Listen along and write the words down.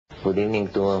Good evening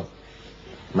to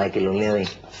Michael O'Leary.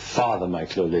 Father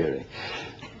Michael O'Leary.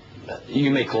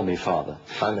 You may call me Father.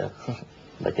 Father?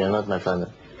 But you're not my father.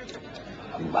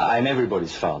 I'm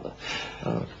everybody's father.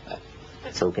 Oh.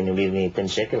 So can you give me 10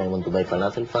 shekel? I want to buy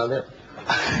falafel, Father.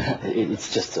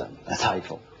 It's just a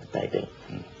title. A title.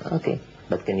 Okay.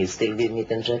 But can you still give me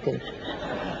 10 shekel?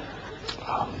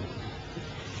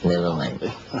 Never mind.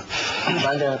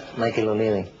 Father Michael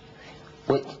O'Leary,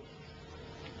 which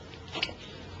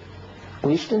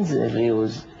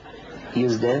views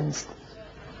use dance?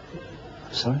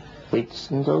 Sorry?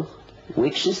 Which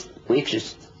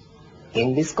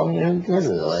in this community as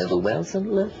everywhere else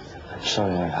on left?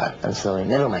 Sorry, I'm sorry.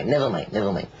 Never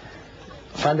mind.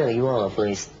 Father, you are a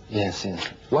priest. Yes.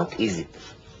 What is it,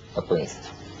 a priest?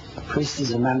 A priest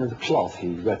is a man with a cloth. He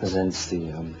represents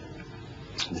the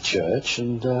church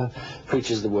and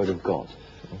preaches the word of God.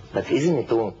 But isn't it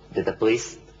true that a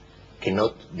priest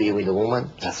cannot be with a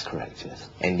woman? That's correct, yes.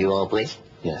 And you are a priest?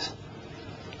 Yes.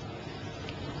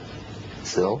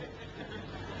 So,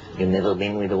 you've never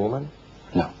been with a woman?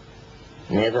 No.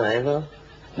 Never ever?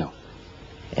 No.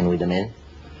 And with a man?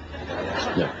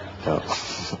 No. Oh.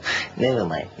 Never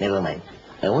mind.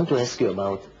 I want to ask you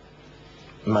about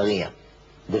Maria,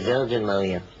 the Virgin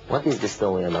Maria. What is the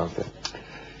story about her?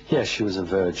 Yes, she was a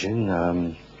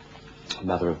virgin,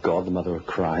 mother of God, the mother of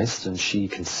Christ, and she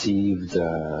conceived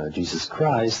Jesus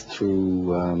Christ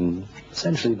through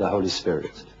essentially the Holy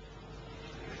Spirit.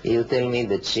 You tell me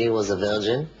that she was a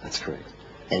virgin? That's correct.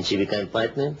 And she became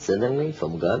pregnant suddenly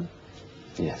from God?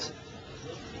 Yes.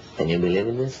 Can you believe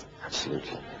in this?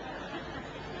 Absolutely.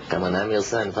 Come on, I'm your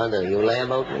son, Father. You lie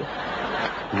about me?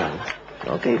 No.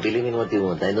 Okay, believe in what you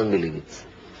want. I don't believe it.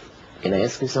 Can I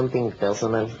ask you something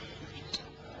personal?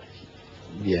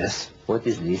 Yes. What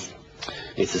is this?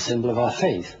 It's a symbol of our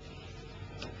faith.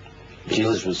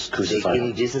 Jesus was crucified. They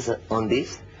killed Jesus on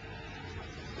this?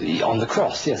 On the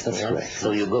cross, yes, that's correct.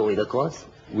 So you go with the cross?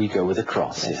 We go with the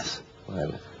cross, yes.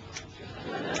 Well,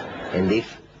 and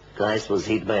if Christ was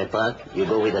hit by a truck, you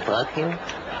go with a truck here?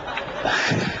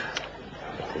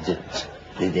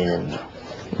 They didn't.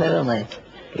 Never mind.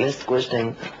 Last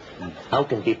question. How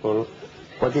can people,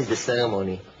 what is the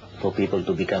ceremony for people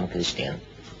to become Christian?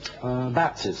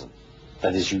 Baptism.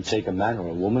 That is, you take a man or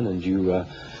a woman and you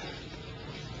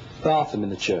bath them in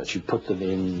the church. You put them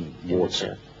in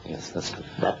water. Yes, that's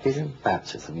correct. Baptism?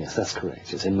 Baptism, yes, that's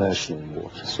correct. It's immersion in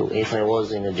water. So if I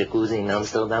was in a jacuzzi in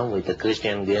Amsterdam with a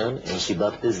Christian girl and she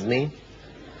baptized me,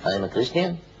 I'm a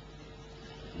Christian?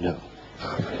 No.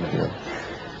 No.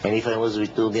 And if I was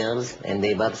with two girls and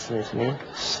they baptized me?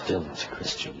 Still not a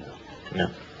Christian, no.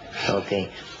 No.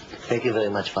 Okay. Thank you very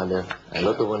much, Father. A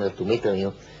lot of honor to meet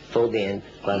you. For the end,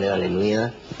 Father,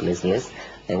 hallelujah, bless.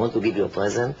 I want to give you a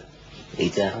present.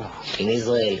 It's in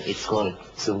Israel, it's called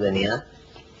Sugania.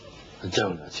 A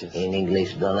donut, yes. In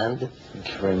English, donut. Thank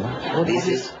you very much.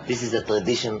 This is a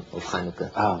tradition of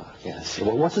Hanukkah. Ah, yes.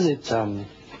 Well, what does it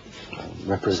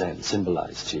represent,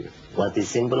 symbolize to you? What is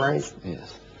symbolized?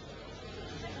 Yes.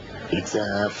 It's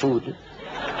food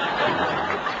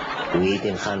we eat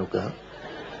in Hanukkah.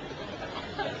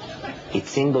 It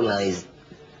symbolized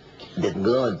that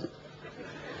God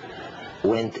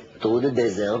went through the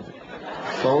desert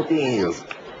 40 years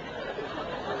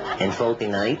and 40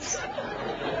 nights,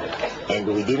 and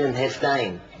we didn't have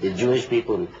time, the Jewish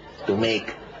people, to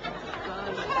make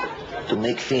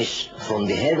fish from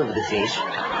the head of the fish,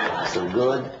 so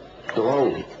God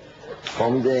threw it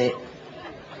from the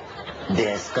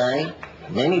sky,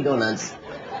 many donuts,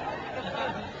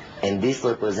 and this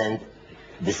represents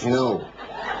the snow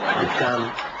that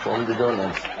come from the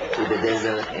donuts to the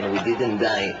desert, and we didn't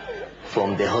die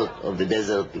from the hot of the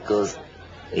desert because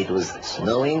it was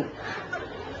snowing.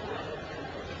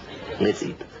 Let's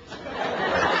eat.